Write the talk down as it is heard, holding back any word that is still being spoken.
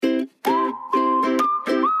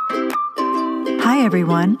Hi,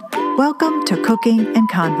 everyone. Welcome to Cooking and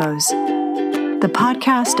Convos, the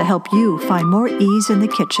podcast to help you find more ease in the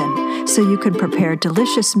kitchen so you can prepare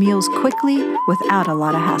delicious meals quickly without a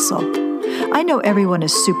lot of hassle. I know everyone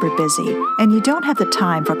is super busy, and you don't have the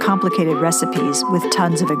time for complicated recipes with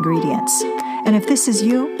tons of ingredients. And if this is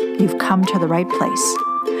you, you've come to the right place.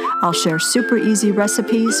 I'll share super easy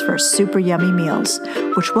recipes for super yummy meals,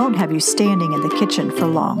 which won't have you standing in the kitchen for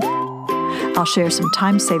long. I'll share some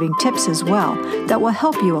time-saving tips as well that will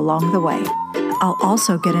help you along the way. I'll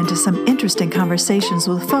also get into some interesting conversations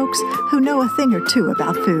with folks who know a thing or two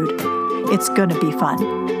about food. It's gonna be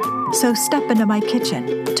fun. So step into my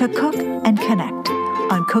kitchen to cook and connect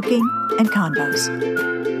on Cooking and Convos.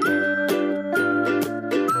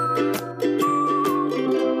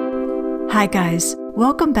 Hi guys,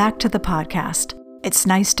 welcome back to the podcast. It's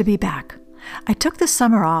nice to be back. I took the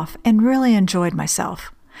summer off and really enjoyed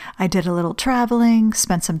myself. I did a little traveling,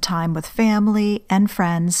 spent some time with family and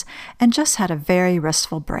friends, and just had a very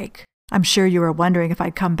restful break. I'm sure you were wondering if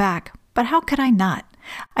I'd come back, but how could I not?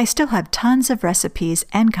 I still have tons of recipes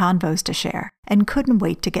and convos to share, and couldn't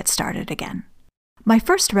wait to get started again. My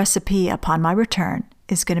first recipe upon my return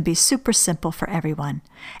is going to be super simple for everyone,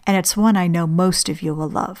 and it's one I know most of you will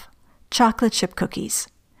love: chocolate chip cookies.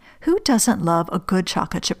 Who doesn't love a good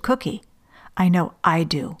chocolate chip cookie? I know I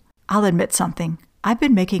do. I'll admit something. I've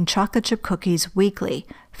been making chocolate chip cookies weekly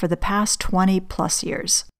for the past 20 plus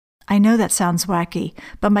years. I know that sounds wacky,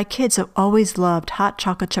 but my kids have always loved hot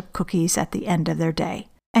chocolate chip cookies at the end of their day.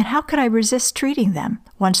 And how could I resist treating them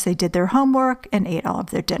once they did their homework and ate all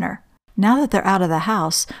of their dinner? Now that they're out of the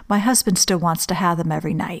house, my husband still wants to have them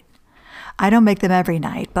every night. I don't make them every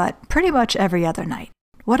night, but pretty much every other night.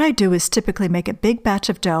 What I do is typically make a big batch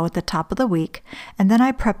of dough at the top of the week, and then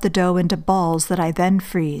I prep the dough into balls that I then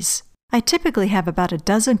freeze. I typically have about a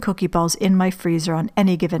dozen cookie balls in my freezer on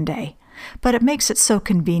any given day, but it makes it so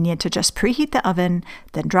convenient to just preheat the oven,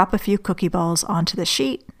 then drop a few cookie balls onto the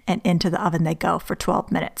sheet, and into the oven they go for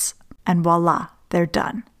 12 minutes. And voila, they're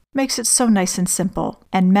done. Makes it so nice and simple,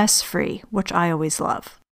 and mess-free, which I always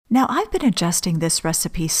love. Now, I've been adjusting this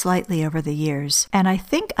recipe slightly over the years, and I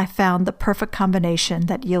think I found the perfect combination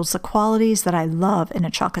that yields the qualities that I love in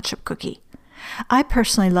a chocolate chip cookie. I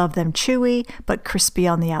personally love them chewy but crispy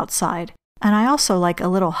on the outside, and I also like a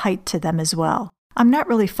little height to them as well. I'm not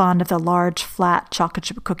really fond of the large, flat chocolate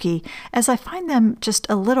chip cookie, as I find them just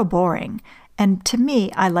a little boring, and to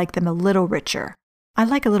me, I like them a little richer. I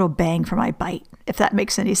like a little bang for my bite, if that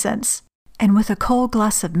makes any sense. And with a cold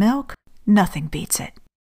glass of milk, nothing beats it.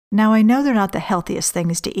 Now, I know they're not the healthiest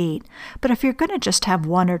things to eat, but if you're going to just have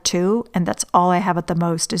one or two, and that's all I have at the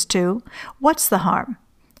most is two, what's the harm?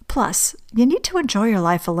 Plus, you need to enjoy your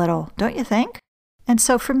life a little, don't you think? And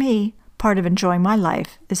so for me, part of enjoying my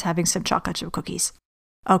life is having some chocolate chip cookies.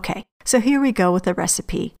 Okay, so here we go with the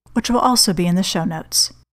recipe, which will also be in the show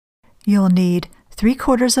notes. You'll need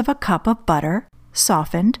 3/4 of a cup of butter,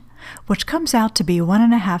 softened, which comes out to be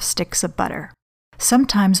 1½ sticks of butter.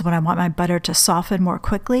 Sometimes when I want my butter to soften more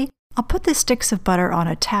quickly, I'll put the sticks of butter on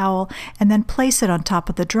a towel and then place it on top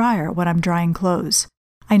of the dryer when I'm drying clothes.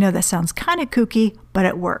 I know that sounds kind of kooky, but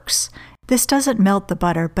it works. This doesn't melt the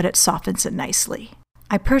butter, but it softens it nicely.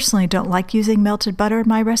 I personally don't like using melted butter in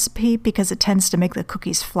my recipe because it tends to make the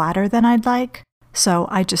cookies flatter than I'd like, so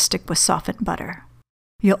I just stick with softened butter.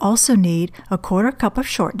 You'll also need 1/4 cup of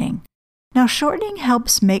shortening. Now, shortening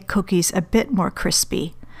helps make cookies a bit more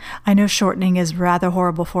crispy. I know shortening is rather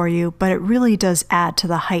horrible for you, but it really does add to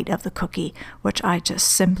the height of the cookie, which I just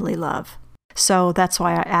simply love. So that's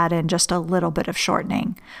why I add in just a little bit of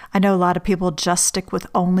shortening. I know a lot of people just stick with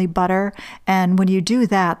only butter, and when you do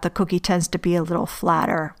that, the cookie tends to be a little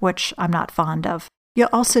flatter, which I'm not fond of. You'll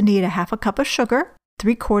also need 1/2 cup of sugar,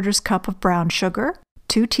 3/4 cup of brown sugar,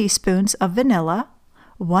 2 teaspoons of vanilla,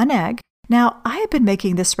 1 egg. Now, I have been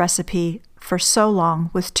making this recipe for so long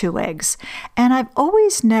with 2 eggs, and I've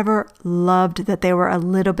always never loved that they were a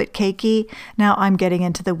little bit cakey. Now I'm getting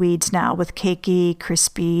into the weeds now with cakey,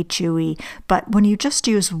 crispy, chewy, but when you just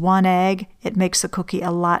use 1 egg, it makes the cookie a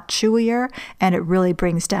lot chewier, and it really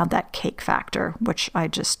brings down that cake factor, which I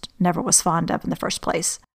just never was fond of in the first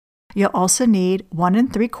place. You'll also need 1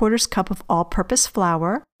 3/4 cup of all-purpose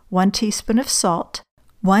flour, 1 teaspoon of salt,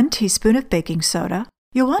 1 teaspoon of baking soda.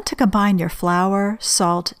 You'll want to combine your flour,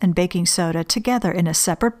 salt, and baking soda together in a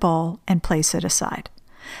separate bowl and place it aside.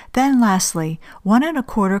 Then lastly, 1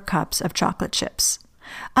 1/4 cups of chocolate chips.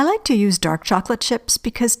 I like to use dark chocolate chips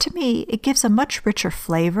because to me it gives a much richer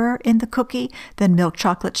flavor in the cookie than milk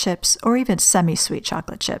chocolate chips or even semi-sweet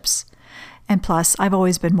chocolate chips. And plus, I've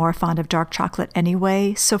always been more fond of dark chocolate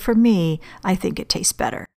anyway, so for me, I think it tastes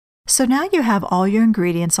better. So now you have all your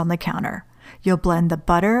ingredients on the counter. You'll blend the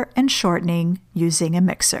butter and shortening using a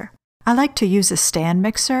mixer. I like to use a stand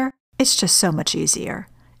mixer. It's just so much easier.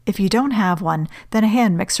 If you don't have one, then a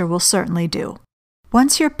hand mixer will certainly do.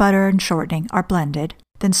 Once your butter and shortening are blended,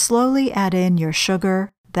 then slowly add in your sugar,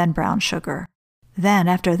 then brown sugar. Then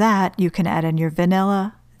after that, you can add in your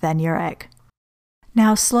vanilla, then your egg.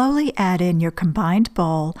 Now slowly add in your combined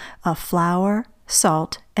bowl of flour,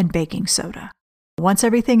 salt, and baking soda. Once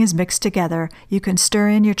everything is mixed together, you can stir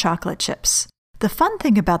in your chocolate chips. The fun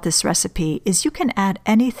thing about this recipe is you can add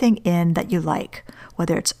anything in that you like,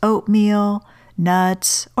 whether it's oatmeal,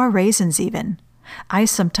 nuts, or raisins even. I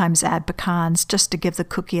sometimes add pecans just to give the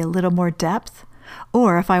cookie a little more depth.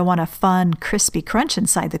 Or if I want a fun, crispy crunch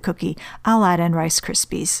inside the cookie, I'll add in Rice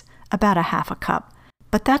Krispies, about a half a cup.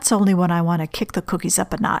 But that's only when I want to kick the cookies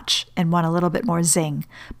up a notch and want a little bit more zing.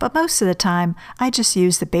 But most of the time, I just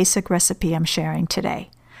use the basic recipe I'm sharing today.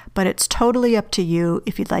 But it's totally up to you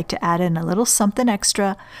if you'd like to add in a little something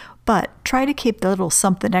extra, but try to keep the little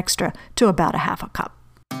something extra to about a half a cup.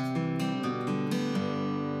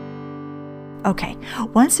 Okay,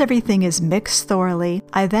 once everything is mixed thoroughly,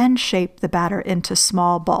 I then shape the batter into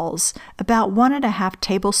small balls, about 1.5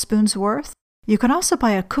 tablespoons worth. You can also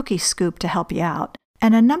buy a cookie scoop to help you out,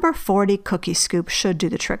 and a number 40 cookie scoop should do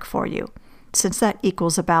the trick for you, since that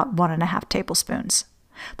equals about 1.5 tablespoons.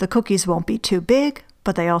 The cookies won't be too big,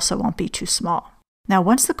 but they also won't be too small. Now,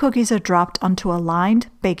 once the cookies are dropped onto a lined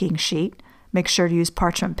baking sheet, make sure to use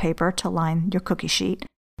parchment paper to line your cookie sheet.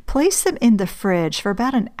 Place them in the fridge for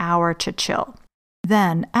about an hour to chill.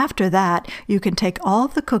 Then, after that, you can take all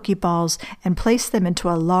of the cookie balls and place them into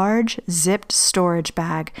a large zipped storage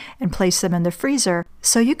bag and place them in the freezer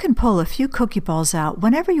so you can pull a few cookie balls out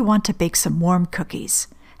whenever you want to bake some warm cookies.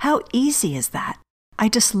 How easy is that? I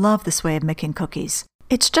just love this way of making cookies.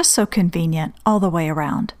 It's just so convenient all the way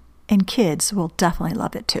around, and kids will definitely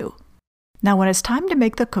love it too. Now when it's time to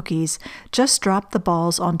make the cookies, just drop the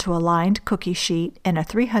balls onto a lined cookie sheet in a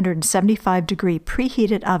 375-degree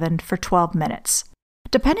preheated oven for 12 minutes.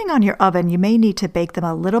 Depending on your oven, you may need to bake them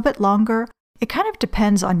a little bit longer. It kind of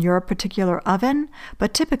depends on your particular oven,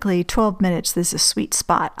 but typically 12 minutes is a sweet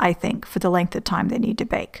spot, I think, for the length of time they need to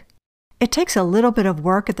bake. It takes a little bit of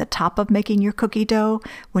work at the top of making your cookie dough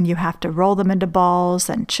when you have to roll them into balls,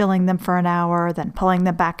 then chilling them for an hour, then pulling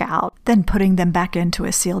them back out, then putting them back into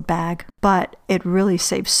a sealed bag. But it really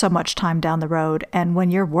saves so much time down the road. And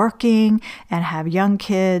when you're working and have young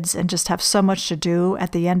kids and just have so much to do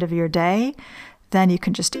at the end of your day, then you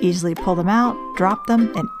can just easily pull them out, drop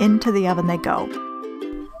them, and into the oven they go.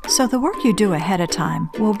 So the work you do ahead of time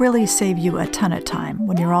will really save you a ton of time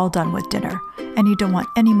when you're all done with dinner and you don't want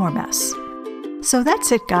any more mess. So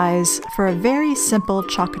that's it, guys, for a very simple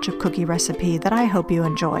chocolate chip cookie recipe that I hope you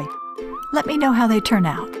enjoy. Let me know how they turn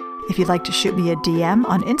out. If you'd like to shoot me a DM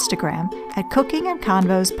on Instagram at Cooking and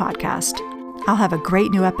Convos Podcast. I'll have a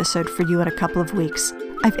great new episode for you in a couple of weeks.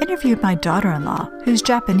 I've interviewed my daughter-in-law, who's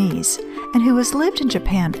Japanese, and who has lived in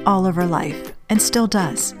Japan all of her life, and still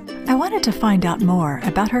does. I wanted to find out more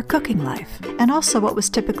about her cooking life, and also what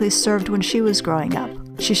was typically served when she was growing up.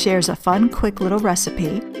 She shares a fun, quick little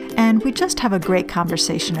recipe, and we just have a great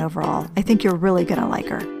conversation overall. I think you're really going to like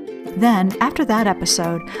her. Then, after that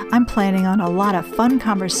episode, I'm planning on a lot of fun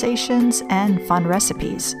conversations and fun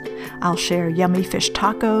recipes. I'll share yummy fish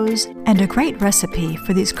tacos and a great recipe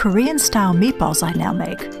for these Korean-style meatballs I now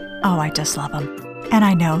make. Oh, I just love them. And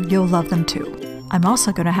I know you'll love them too. I'm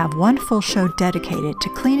also going to have one full show dedicated to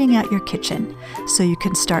cleaning out your kitchen so you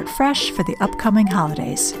can start fresh for the upcoming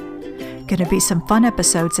holidays. Going to be some fun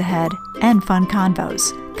episodes ahead and fun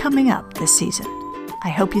convos coming up this season. I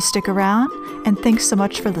hope you stick around, and thanks so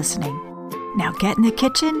much for listening. Now get in the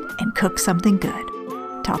kitchen and cook something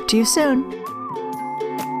good. Talk to you soon.